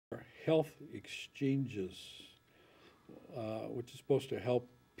health exchanges, which is supposed to help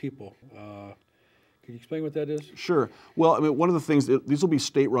people. Can you explain what that is? Sure. Well, I mean, one of the things, these will be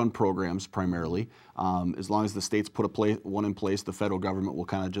state-run programs primarily. As long as the states put one in place, the federal government will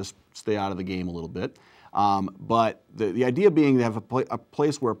kind of just stay out of the game a little bit. But the idea being to have a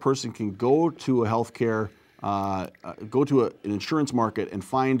place where a person can go to a healthcare, go to an insurance market and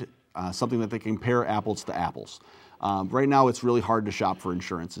find something that they can compare apples to apples. Right now, it's really hard to shop for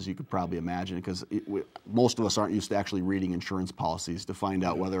insurance, as you could probably imagine, because most of us aren't used to actually reading insurance policies to find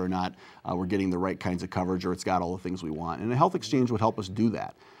out whether or not we're getting the right kinds of coverage or it's got all the things we want. And a health exchange would help us do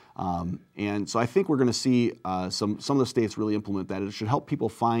that. And so I think we're going to see some of the states really implement that. It should help people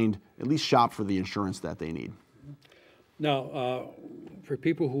find, at least shop for the insurance that they need. Now, for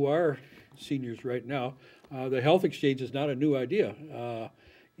people who are seniors right now, the health exchange is not a new idea.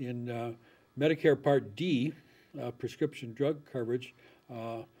 In Medicare Part D, prescription drug coverage,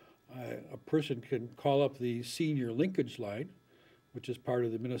 a person can call up the senior linkage line, which is part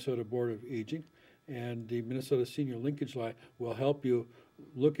of the Minnesota Board of Aging, and the Minnesota Senior Linkage Line will help you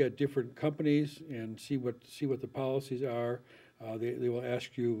look at different companies and see what the policies are. They will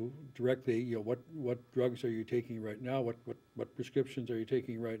ask you directly, what drugs are you taking right now? What prescriptions are you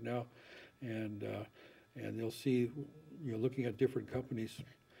taking right now? And they'll see, looking at different companies.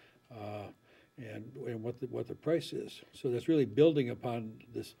 And what the price is. So that's really building upon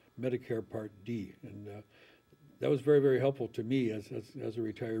this Medicare Part D, and that was very, very helpful to me as a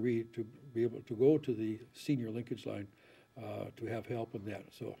retiree to be able to go to the senior linkage line to have help in that.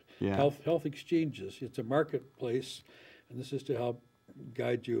 So yeah. Health exchanges, it's a marketplace, and this is to help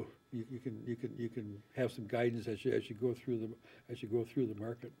guide you. You can have some guidance as you go through the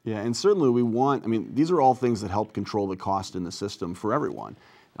market. Yeah, and certainly we want. I mean, these are all things that help control the cost in the system for everyone.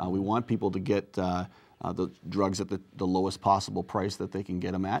 We want people to get the drugs at the lowest possible price that they can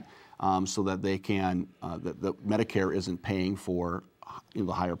get them at, so that they can that Medicare isn't paying for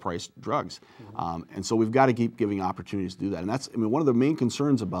the higher priced drugs. Mm-hmm. And so we've got to keep giving opportunities to do that. And that's, I mean, one of the main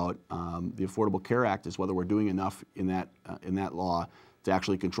concerns about the Affordable Care Act is whether we're doing enough in that law to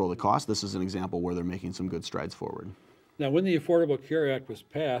actually control the cost. This is an example where they're making some good strides forward. Now, when the Affordable Care Act was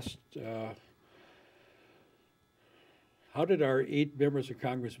passed, how did our 8 members of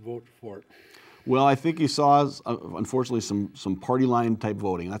Congress vote for it? Well, I think you saw, unfortunately, some party line type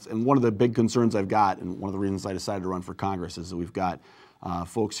voting. And one of the big concerns I've got, and one of the reasons I decided to run for Congress, is that we've got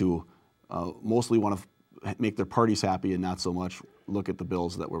folks who mostly want to make their parties happy and not so much look at the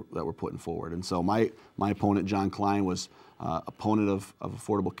bills that we're putting forward. And so my opponent, John Klein, was opponent of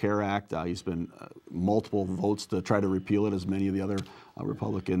Affordable Care Act. He's been multiple votes to try to repeal it, as many of the other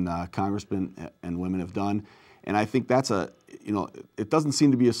Republican congressmen and women have done. And I think that's it doesn't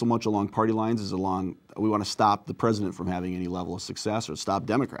seem to be so much along party lines as along, we want to stop the president from having any level of success or stop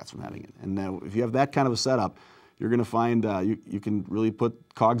Democrats from having it. And if you have that kind of a setup, you're going to find you can really put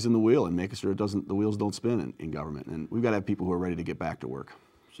cogs in the wheel and make sure the wheels don't spin in government. And we've got to have people who are ready to get back to work.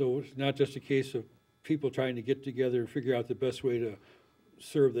 So it's not just a case of people trying to get together and figure out the best way to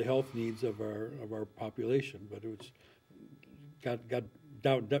serve the health needs of our population, but it's got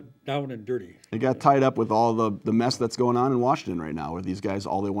down and dirty. It got tied up with all the mess that's going on in Washington right now, where these guys,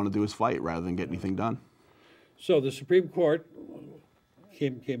 all they want to do is fight rather than get anything done. So the Supreme Court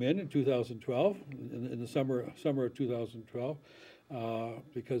came in 2012, in the summer of 2012,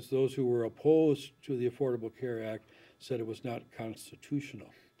 because those who were opposed to the Affordable Care Act said it was not constitutional,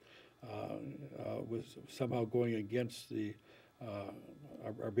 was somehow going against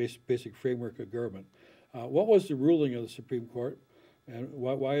our basic framework of government. What was the ruling of the Supreme Court? And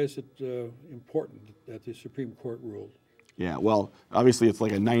why is it important that the Supreme Court ruled? Yeah, well, obviously it's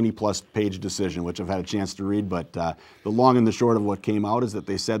like a 90-plus page decision, which I've had a chance to read, but the long and the short of what came out is that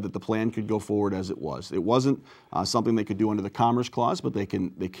they said that the plan could go forward as it was. It wasn't something they could do under the Commerce Clause, but they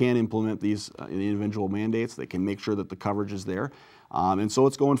can implement these individual mandates. They can make sure that the coverage is there, and so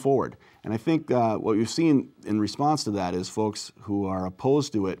it's going forward. And I think what we've seen in response to that is folks who are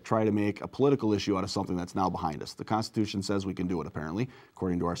opposed to it try to make a political issue out of something that's now behind us. The Constitution says we can do it, apparently,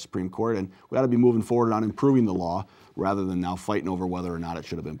 according to our Supreme Court, and we ought to be moving forward on improving the law rather than now fighting over whether or not it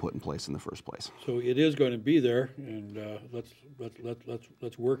should have been put in place in the first place. So it is going to be there, and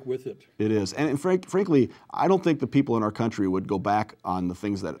let's work with it. It is, and frankly, I don't think the people in our country would go back on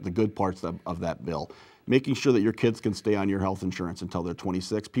the good parts of that bill. Making sure that your kids can stay on your health insurance until they're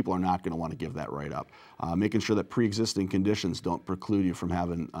 26, people are not going to want to give that right up. Making sure that pre-existing conditions don't preclude you from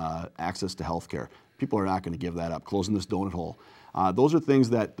having access to health care. People are not going to give that up. Closing this donut hole. Those are things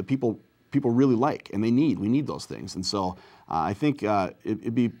that the people really like and they need. We need those things. And so I think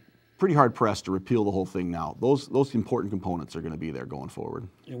it'd be pretty hard pressed to repeal the whole thing now. Those important components are going to be there going forward.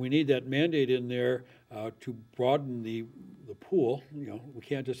 And we need that mandate in there to broaden the pool. You know, we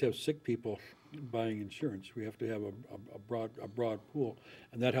can't just have sick people buying insurance. We have to have a broad pool,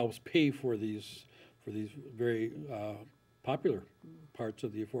 and that helps pay for these very popular parts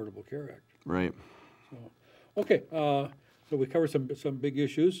of the Affordable Care Act. Right. So, okay, so we covered some big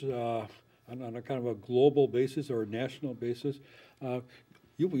issues on a kind of a global basis or a national basis.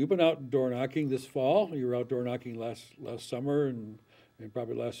 You've been out door knocking this fall. You were out door knocking last summer and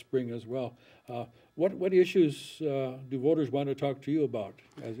probably last spring as well. What issues do voters want to talk to you about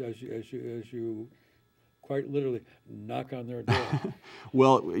as you quite literally knock on their door?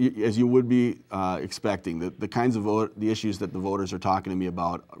 Well, as you would be expecting, the kinds of the issues that the voters are talking to me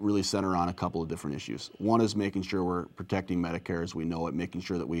about really center on a couple of different issues. One is making sure we're protecting Medicare as we know it, making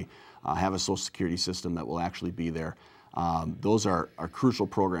sure that we have a Social Security system that will actually be there. Those are crucial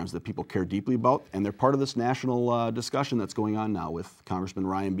programs that people care deeply about, and they're part of this national discussion that's going on now with Congressman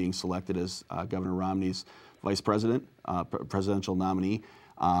Ryan being selected as Governor Romney's vice president, presidential nominee.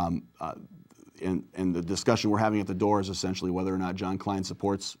 And the discussion we're having at the door is essentially whether or not John Klein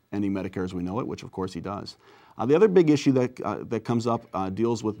supports ending Medicare as we know it, which of course he does. The other big issue that comes up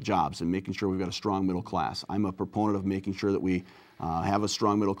deals with jobs and making sure we've got a strong middle class. I'm a proponent of making sure that we have a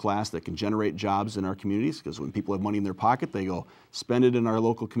strong middle class that can generate jobs in our communities, because when people have money in their pocket, they go spend it in our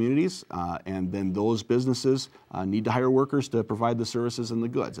local communities, and then those businesses need to hire workers to provide the services and the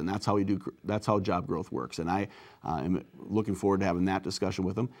goods, and that's how job growth works. And I am looking forward to having that discussion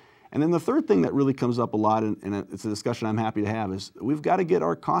with them. And then the third thing that really comes up a lot, and it's a discussion I'm happy to have, is we've got to get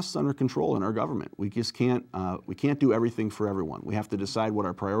our costs under control in our government. We just can't do everything for everyone. We have to decide what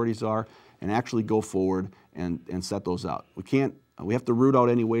our priorities are and actually go forward and set those out. We have to root out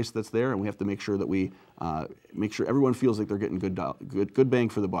any waste that's there, and we have to make sure that we make sure everyone feels like they're getting good bang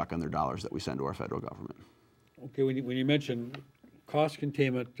for the buck on their dollars that we send to our federal government. Okay, when you mention cost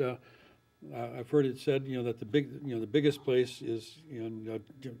containment, I've heard it said, that the biggest place is in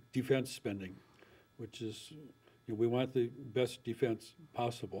defense spending, which is, we want the best defense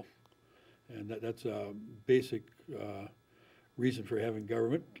possible, and that's a basic reason for having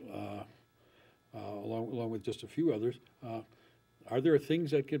government, along with just a few others. Are there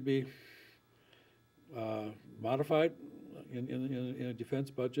things that could be modified in a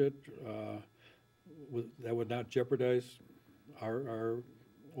defense budget that would not jeopardize our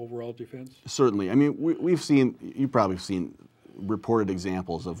overall defense? Certainly. I mean, you've probably seen reported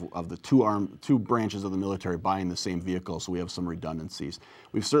examples of the two branches of the military buying the same vehicle, so we have some redundancies.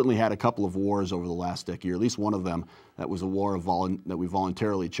 We've certainly had a couple of wars over the last decade, or at least one of them that was a war that we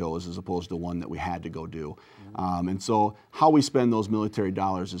voluntarily chose as opposed to one that we had to go do. And so how we spend those military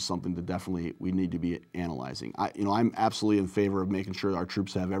dollars is something that we need to be analyzing. I'm absolutely in favor of making sure our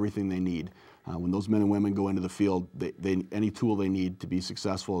troops have everything they need. When those men and women go into the field, any tool they need to be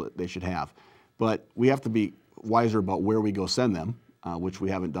successful, they should have. But we have to be wiser about where we go send them, which we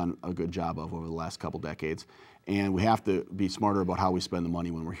haven't done a good job of over the last couple decades. And we have to be smarter about how we spend the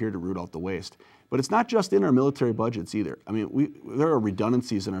money when we're here to root out the waste. But it's not just in our military budgets either. I mean, there are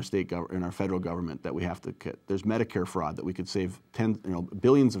redundancies in our federal government that we have to get. There's Medicare fraud that we could save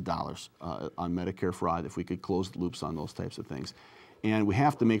billions of dollars on Medicare fraud if we could close the loops on those types of things. And we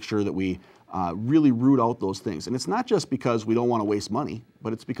have to make sure that we really root out those things. And it's not just because we don't want to waste money,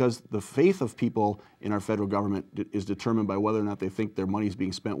 but it's because the faith of people in our federal government is determined by whether or not they think their money is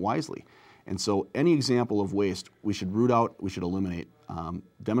being spent wisely. And so any example of waste, we should root out, we should eliminate.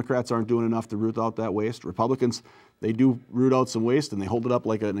 Democrats aren't doing enough to root out that waste. Republicans, they do root out some waste and they hold it up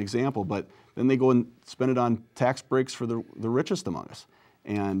like an example, but then they go and spend it on tax breaks for the richest among us.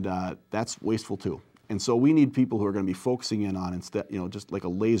 And that's wasteful too. And so we need people who are going to be focusing in on, instead, just like a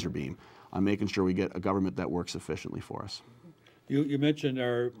laser beam, on making sure we get a government that works efficiently for us. You mentioned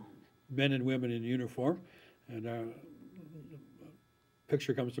our men and women in uniform, and a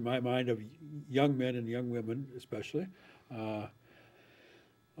picture comes to my mind of young men and young women especially.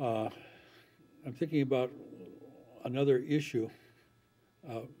 I'm thinking about another issue,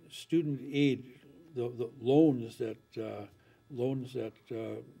 student aid, the loans that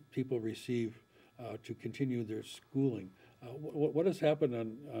people receive to continue their schooling. What has happened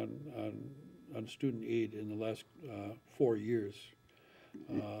on student aid in the last 4 years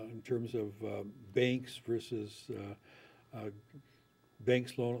in terms of banks versus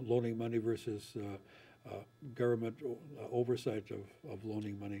banks loaning money versus government oversight of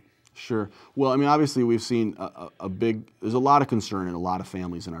loaning money? Sure. Well, I mean, obviously we've seen there's a lot of concern in a lot of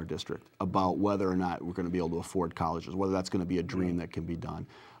families in our district about whether or not we're going to be able to afford colleges, whether that's going to be a dream that can be done.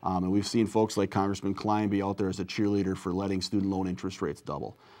 And we've seen folks like Congressman Klein be out there as a cheerleader for letting student loan interest rates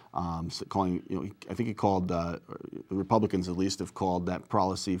double. calling, I think he called, the Republicans at least have called that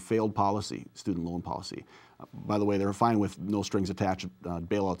policy failed policy, student loan policy. By the way, they're fine with no strings attached,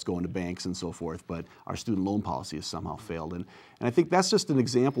 bailouts going to banks and so forth, but our student loan policy has somehow failed. And I think that's just an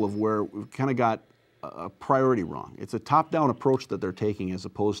example of where we've kind of got a priority wrong. It's a top-down approach that they're taking as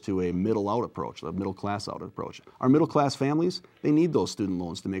opposed to a middle-out approach, a middle-class-out approach. Our middle-class families, they need those student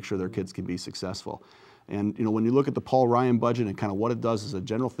loans to make sure their kids can be successful. And when you look at the Paul Ryan budget and kind of what it does as a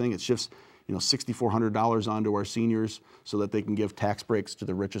general thing, it shifts $6,400 onto our seniors so that they can give tax breaks to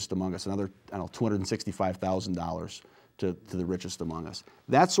the richest among us, another, $265,000 to the richest among us.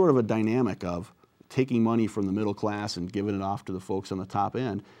 That's sort of a dynamic of taking money from the middle class and giving it off to the folks on the top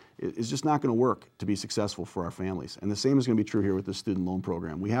end is just not going to work to be successful for our families. And the same is going to be true here with the student loan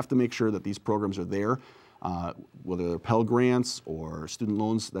program. We have to make sure that these programs are there, whether they're Pell Grants or student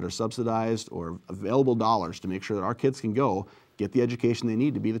loans that are subsidized or available dollars to make sure that our kids can go get the education they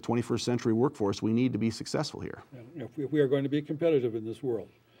need to be the 21st century workforce we need to be successful here. If we are going to be competitive in this world,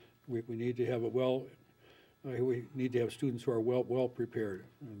 we need to have we need to have students who are well prepared,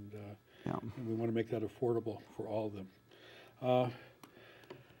 and we want to make that affordable for all of them.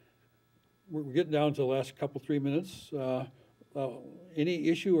 We're getting down to the last couple, 3 minutes. Any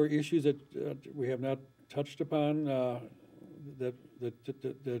issue or issues that we have not touched upon that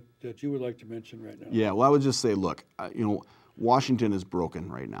you would like to mention right now? Yeah, well, I would just say, look, Washington is broken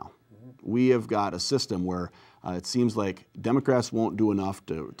right now. We have got a system where it seems like Democrats won't do enough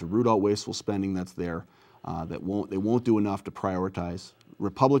to root out wasteful spending that's there. They won't do enough to prioritize.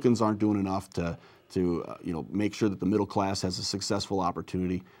 Republicans aren't doing enough to make sure that the middle class has a successful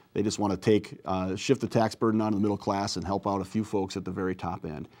opportunity. They just want to shift the tax burden onto the middle class and help out a few folks at the very top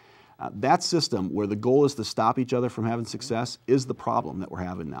end. That system, where the goal is to stop each other from having success, is the problem that we're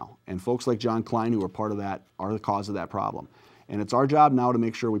having now. And folks like John Klein, who are part of that, are the cause of that problem. And it's our job now to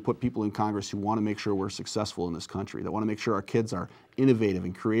make sure we put people in Congress who want to make sure we're successful in this country, that want to make sure our kids are innovative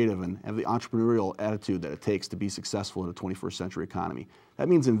and creative and have the entrepreneurial attitude that it takes to be successful in a 21st century economy. That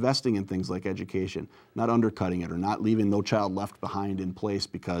means investing in things like education, not undercutting it or not leaving No Child Left Behind in place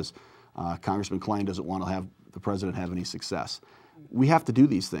because Congressman Klein doesn't want to have the president have any success. We have to do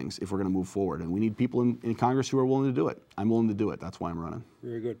these things if we're going to move forward, and we need people in Congress who are willing to do it. I'm willing to do it. That's why I'm running.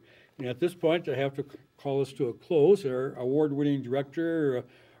 Very good. And at this point, I have to call us to a close. Our award-winning director,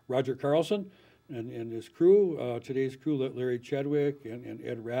 Roger Carlson, and his crew, today's crew, Larry Chadwick and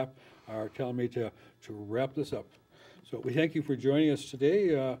Ed Rapp, are telling me to wrap this up. So we thank you for joining us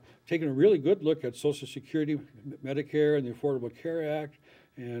today, taking a really good look at Social Security, Medicare, and the Affordable Care Act,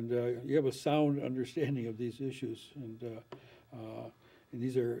 and you have a sound understanding of these issues. And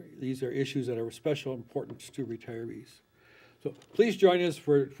these are issues that are of special importance to retirees. So please join us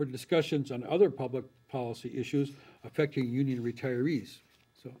for discussions on other public policy issues affecting union retirees.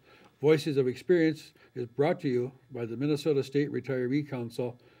 So Voices of Experience is brought to you by the Minnesota State Retiree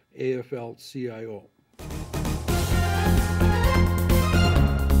Council, afl-cio.